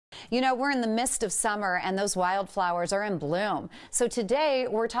You know, we're in the midst of summer and those wildflowers are in bloom. So today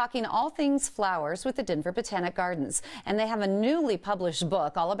we're talking all things flowers with the Denver Botanic Gardens. And they have a newly published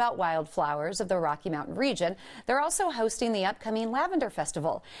book all about wildflowers of the Rocky Mountain region. They're also hosting the upcoming Lavender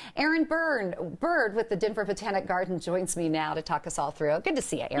Festival. Erin Bird with the Denver Botanic Garden joins me now to talk us all through it. Good to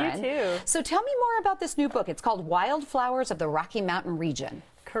see you, Erin. You too. So tell me more about this new book. It's called Wildflowers of the Rocky Mountain Region.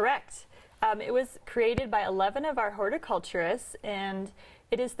 Correct. It was created by 11 of our horticulturists, and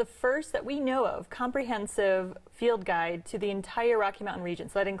it is the first that we know of comprehensive field guide to the entire Rocky Mountain region.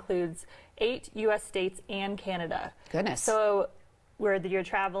 So that includes 8 U.S. states and Canada. Goodness. So whether you're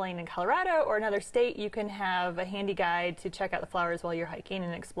traveling in Colorado or another state, you can have a handy guide to check out the flowers while you're hiking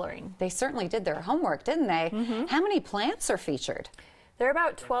and exploring. They certainly did their homework, didn't they? Mm-hmm. How many plants are featured? There are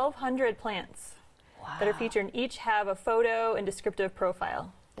about 1,200 plants that are featured, and each have a photo and descriptive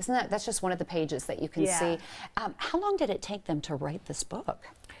profile. That's just one of the pages that you can see. How long did it take them to write this book?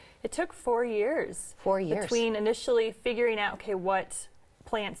 It took 4 years. 4 years. Between initially figuring out, okay, what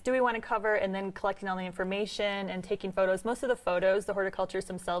plants do we want to cover, and then collecting all the information and taking photos. Most of the photos the horticulturists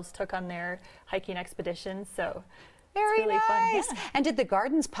themselves took on their hiking expeditions, so very it's really nice. fun. Yeah. And did the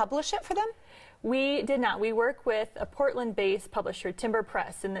gardens publish it for them? We did not. We work with a Portland-based publisher, Timber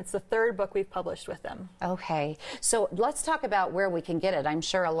Press, and it's the 3rd book we've published with them. Okay, so let's talk about where we can get it. I'm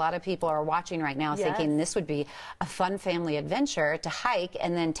sure a lot of people are watching right now thinking this would be a fun family adventure to hike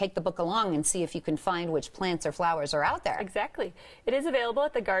and then take the book along and see if you can find which plants or flowers are out there. Exactly. It is available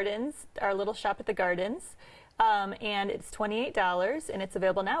at the Gardens, our little shop at the Gardens. And it's $28, and it's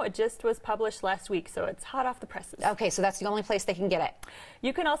available now. It just was published last week, so it's hot off the presses. Okay, so that's the only place they can get it.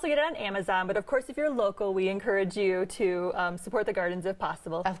 You can also get it on Amazon, but of course, if you're local, we encourage you to support the Gardens if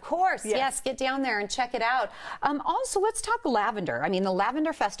possible. Of course, yes, get down there and check it out. Also, let's talk lavender. I mean, the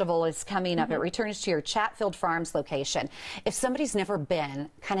Lavender Festival is coming up. It returns to your Chatfield Farms location. If somebody's never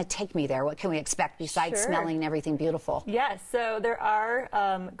been, kind of take me there. What can we expect besides smelling everything beautiful? Yes, so there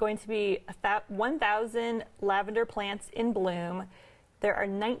are going to be 1,000 lavender plants in bloom. There are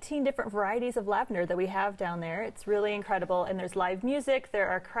 19 different varieties of lavender that we have down there. It's really incredible. And there's live music, there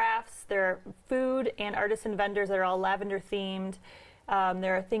are crafts, there are food and artisan vendors that are all lavender themed.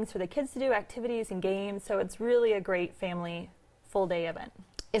 There are things for the kids to do, activities and games. So it's really a great family full day event.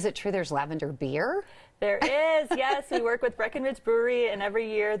 Is it true there's lavender beer? There is, yes. We work with Breckenridge Brewery, and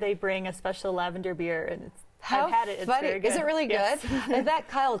every year they bring a special lavender beer, and I've had it. It's very good. Is it really good? Yes. I bet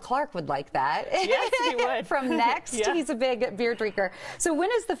Kyle Clark would like that. Yes, he would. From Next, he's a big beer drinker. So when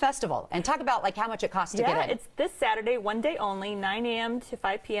is the festival? And talk about like how much it costs to get in. It's this Saturday, one day only, 9 a.m. to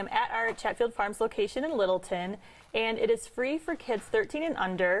 5 p.m. at our Chatfield Farms location in Littleton. And it is free for kids 13 and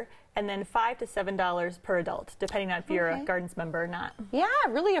under, and then $5 to $7 per adult, depending on if you're a Gardens member or not. Yeah,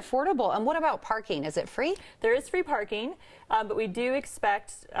 really affordable. And what about parking? Is it free? There is free parking, but we do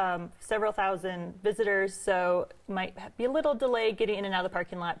expect several thousand visitors, so it might be a little delay getting in and out of the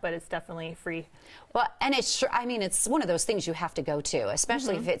parking lot, but it's definitely free. Well, and it's, I mean, it's one of those things you have to go to,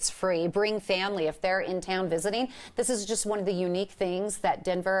 especially if it's free. Bring family if they're in town visiting. This is just one of the unique things that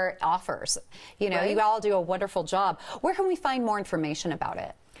Denver offers. You know, you all do a wonderful job. Where can we find more information about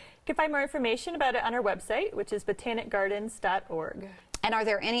it? You can find more information about it on our website, which is botanicgardens.org. And are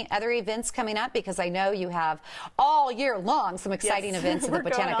there any other events coming up? Because I know you have all year long some exciting events in the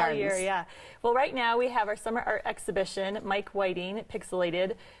Botanic Gardens. We're going all year, yeah. Well, right now we have our summer art exhibition, Mike Whiting,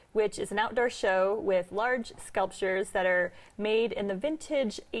 Pixelated, which is an outdoor show with large sculptures that are made in the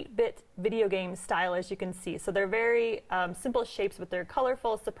vintage 8-bit video game style, as you can see. So they're very simple shapes, but they're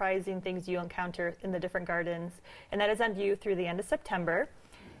colorful, surprising things you encounter in the different gardens. And that is on view through the end of September.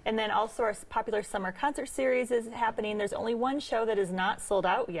 And then also our popular summer concert series is happening. There's only one show that is not sold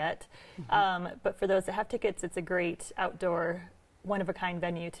out yet. But for those that have tickets, it's a great outdoor one-of-a-kind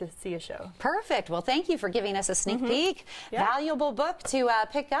venue to see a show. Perfect. Well, thank you for giving us a sneak peek. Valuable book to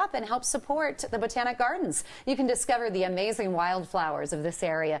pick up and help support the Botanic Gardens. You can discover the amazing wildflowers of this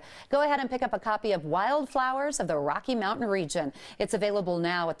area. Go ahead and pick up a copy of Wildflowers of the Rocky Mountain Region. It's available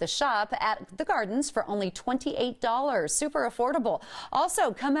now at the shop at the Gardens for only $28. Super affordable.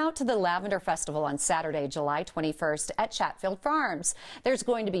 Also, come out to the Lavender Festival on Saturday, July 21st at Chatfield Farms. There's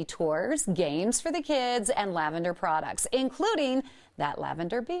going to be tours, games for the kids, and lavender products, including that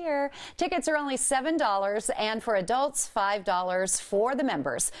lavender beer. Tickets are only $7, and for adults, $5 for the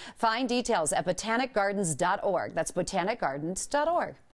members. Find details at botanicgardens.org. That's botanicgardens.org.